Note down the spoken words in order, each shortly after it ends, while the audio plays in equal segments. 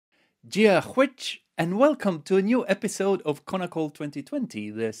Jia Hwich, and welcome to a new episode of Konnakol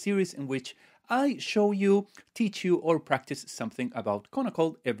 2020, the series in which I show you, teach you, or practice something about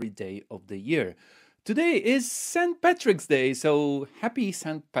Konnakol every day of the year. Today is St. Patrick's Day, so happy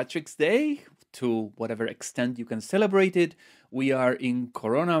St. Patrick's Day to whatever extent you can celebrate it. We are in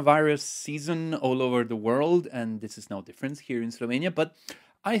coronavirus season all over the world, and this is no different here in Slovenia, but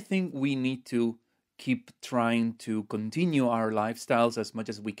I think we need to keep trying to continue our lifestyles as much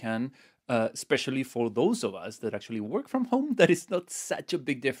as we can, especially for those of us that actually work from home. That is not such a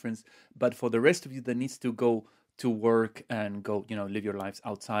big difference. But for the rest of you that needs to go to work and go, live your lives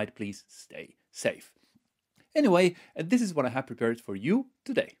outside, please stay safe. Anyway, this is what I have prepared for you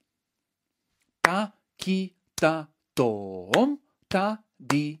today. Thakitathom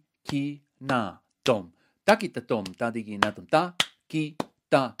Thadhiki. Thakitathom Thadhiki. Thakitathom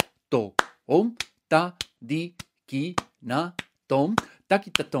Thadhikinathom.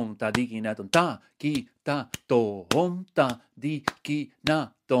 Thakitathom Thadhikinathom. Thakitathom Thadhikinathom.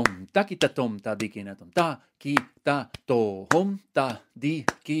 Thakitathom Thadhikinathom. Thakitathom Thadhikinathom. Thakitathom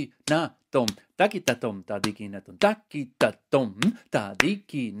Thadhikinathom. Thakitathom Thadhikinathom. Thakitathom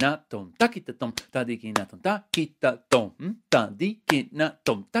Thadhikinathom. Thakitathom Thadhikinathom. Thakitathom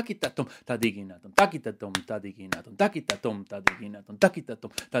Thadhikinathom. Thakitathom Thadhikinathom. Thakitathom Thadhikinathom.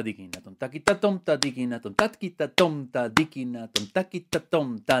 Thakitathom Thadhikinathom. Thakitathom Thadhikinathom. Thakitathom Thadhikinathom. Thakitathom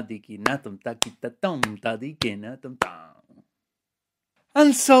Thadhikinathom. Thakitathom Thadhikinathom.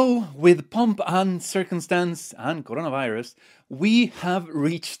 And so, with pomp and circumstance and coronavirus, we have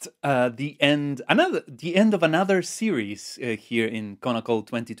reached the end of another series here in Konnakol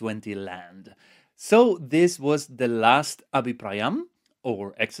 2020 land. So this was the last Abhiprayam,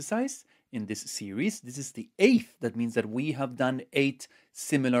 or exercise, in this series. This is the 8th. That means that we have done 8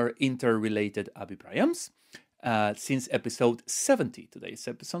 similar interrelated Abhiprayams since episode 70. Today is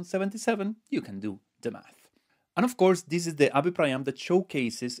episode 77. You can do the math. And of course, this is the Abhiprayam that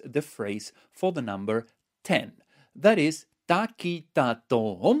showcases the phrase for the number 10. That is,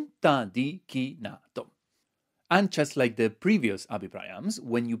 Thakitathom Thadhiki. And just like the previous Abhiprayams,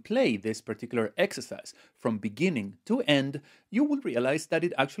 when you play this particular exercise from beginning to end, you will realize that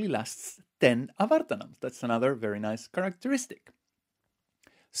it actually lasts 10 avartanams. That's another very nice characteristic.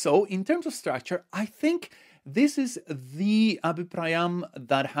 So, in terms of structure, I think this is the Abhiprayam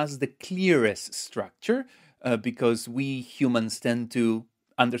that has the clearest structure, because we humans tend to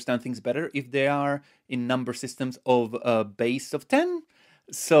understand things better if they are in number systems of a base of 10.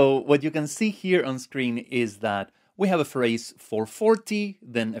 So what you can see here on screen is that we have a phrase for 40,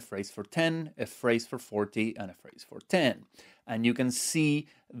 then a phrase for 10, a phrase for 40, and a phrase for 10. And you can see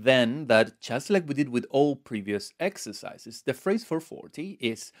then that just like we did with all previous exercises, the phrase for 40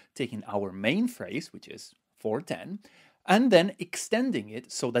 is taking our main phrase, which is for 10, and then extending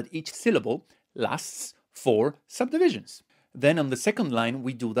it so that each syllable lasts 4 subdivisions. Then on the second line,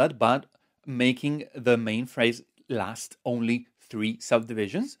 we do that, but making the main phrase last only 3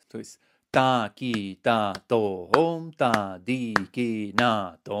 subdivisions. So it's Thakitathom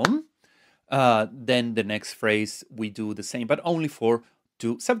Thadhikinathom. Then the next phrase, we do the same, but only for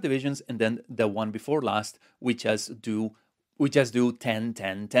 2 subdivisions. And then the one before last, we just do 10,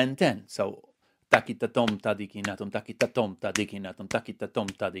 10, 10, 10. So Thakitathom Thadhikinathom, Thakitathom Thadhikinathom, Thakitathom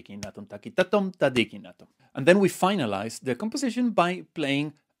Thadhikinathom, Thakitathom Thadhikinathom. And then we finalize the composition by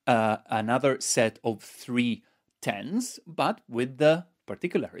playing another set of 3 tens, but with the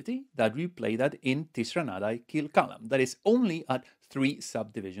particularity that we play that in tishra, nadai, kalam. That is only at 3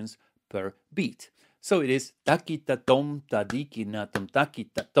 subdivisions per beat. So it is Thakitathom Thadhikinathom,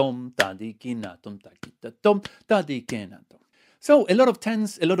 Thakitathom Thadhikinathom, Thakitathom Thadhikinathom. So a lot of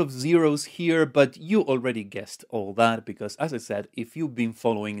 10s, a lot of 0s here, but you already guessed all that because, as I said, if you've been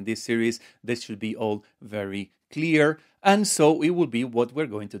following this series, this should be all very clear. And so it will be what we're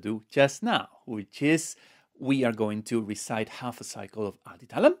going to do just now, which is we are going to recite half a cycle of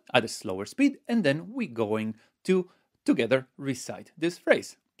Aditalam at a slower speed, and then we're going to together recite this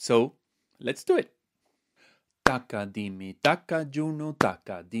phrase. So let's do it. Takadimi takajunu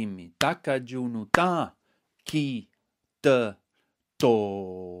takadimi takajunu ta ki te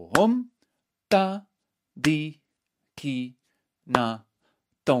thom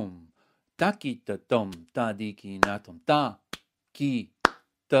Thadhikinathom. Thakitathom Thadhikinathom.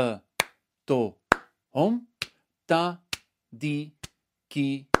 Thakitathom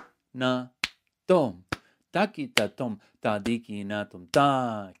Thadhikinathom. Thakitathom Thadhikinathom.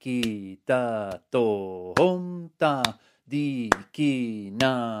 Thakitathom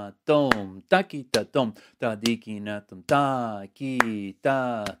dhikinathom Thakitathom Thadhikinathom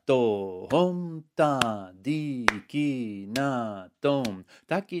Thakitathom Thadhikinathom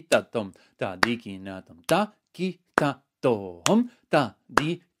Thakitathom Thadhikinathom Thakitathom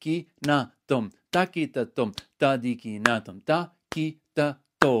Thadhikinathom Thakitathom Thadhikinathom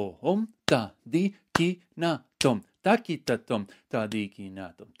Thakitathom Thadhikinathom Thakitathom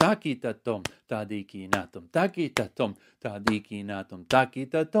Thadhikinathom Thakitathom Thadhikinathom Thakitathom Thadhikinathom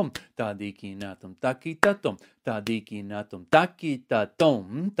Thakitathom Thadhikinathom Thakitathom Thadhikinathom Thakitathom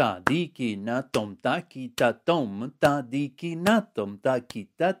Thadhikinathom Thakitathom Thadhikinathom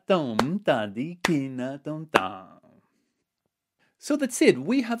Thakitathom Thadhikinathom Tha. So that's it.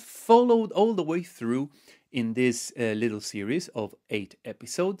 We have followed all the way through in this little series of 8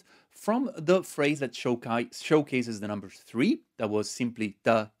 episodes from the phrase that showcases the number 3, that was simply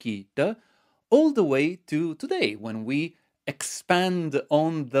Thakita, all the way to today when we expand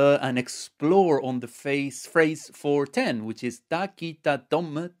on and explore on the phrase for 10, which is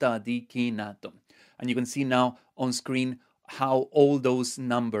Thakitathom Thadhikinathom. And you can see now on screen how all those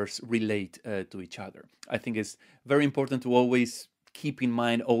numbers relate to each other. I think it's very important to always keep in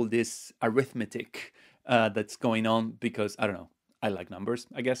mind all this arithmetic that's going on, because, I don't know, I like numbers,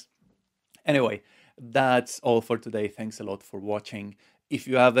 I guess. Anyway, that's all for today. Thanks a lot for watching. If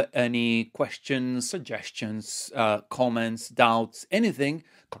you have any questions, suggestions, comments, doubts, anything,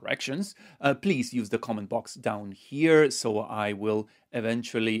 corrections, please use the comment box down here, so I will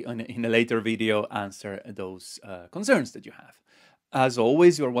eventually, in a later video, answer those concerns that you have. As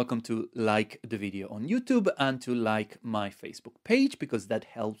always, you're welcome to like the video on YouTube and to like my Facebook page, because that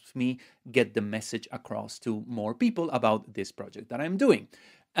helps me get the message across to more people about this project that I'm doing.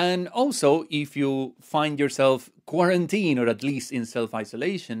 And also, if you find yourself quarantined, or at least in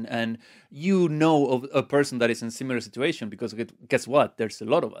self-isolation, and you know of a person that is in a similar situation, because guess what? There's a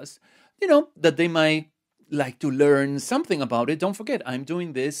lot of us, that they might like to learn something about it. Don't forget, I'm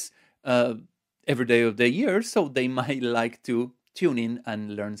doing this every day of the year, so they might like to tune in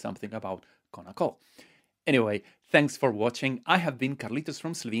and learn something about Konnakol. Anyway, thanks for watching. I have been Carlitos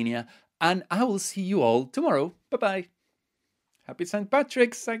from Slovenia, and I will see you all tomorrow. Bye-bye. Happy St.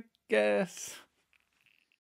 Patrick's, I guess.